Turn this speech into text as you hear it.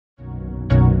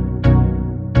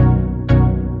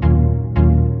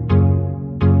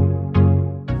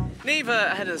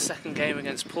Niamh, ahead of the second game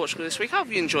against Portugal this week, how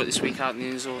have you enjoyed this week out in the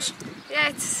indoors? Yeah,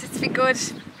 it's been good.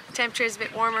 Temperature is a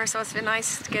bit warmer, so it's been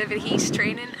nice to get a bit of heat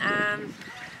training.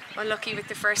 Unlucky with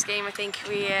the first game. I think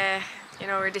we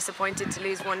were disappointed to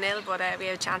lose 1-0, but we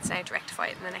have a chance now to rectify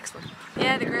it in the next one.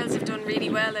 Yeah, the girls have done really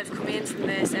well. They've come in from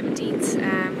the 17th.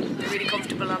 They're really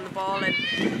comfortable on the ball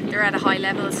and they're at a high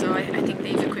level, so I think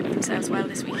they've equipped themselves well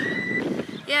this week.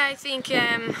 Yeah, I think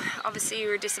obviously we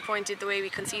were disappointed the way we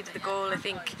conceded the goal. I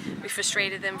think we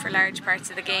frustrated them for large parts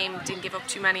of the game, didn't give up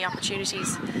too many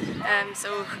opportunities.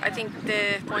 So I think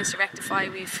the points to rectify,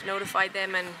 we've notified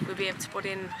them and we'll be able to put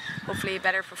in hopefully a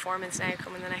better performance now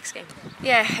coming the next game.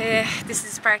 Yeah, this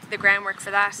is part of the groundwork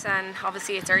for that, and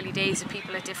obviously it's early days with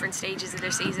people at different stages of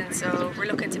their season, so we're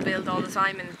looking to build all the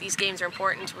time, and these games are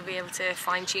important. We'll be able to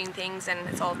fine-tune things, and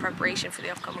it's all preparation for the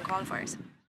upcoming qualifiers.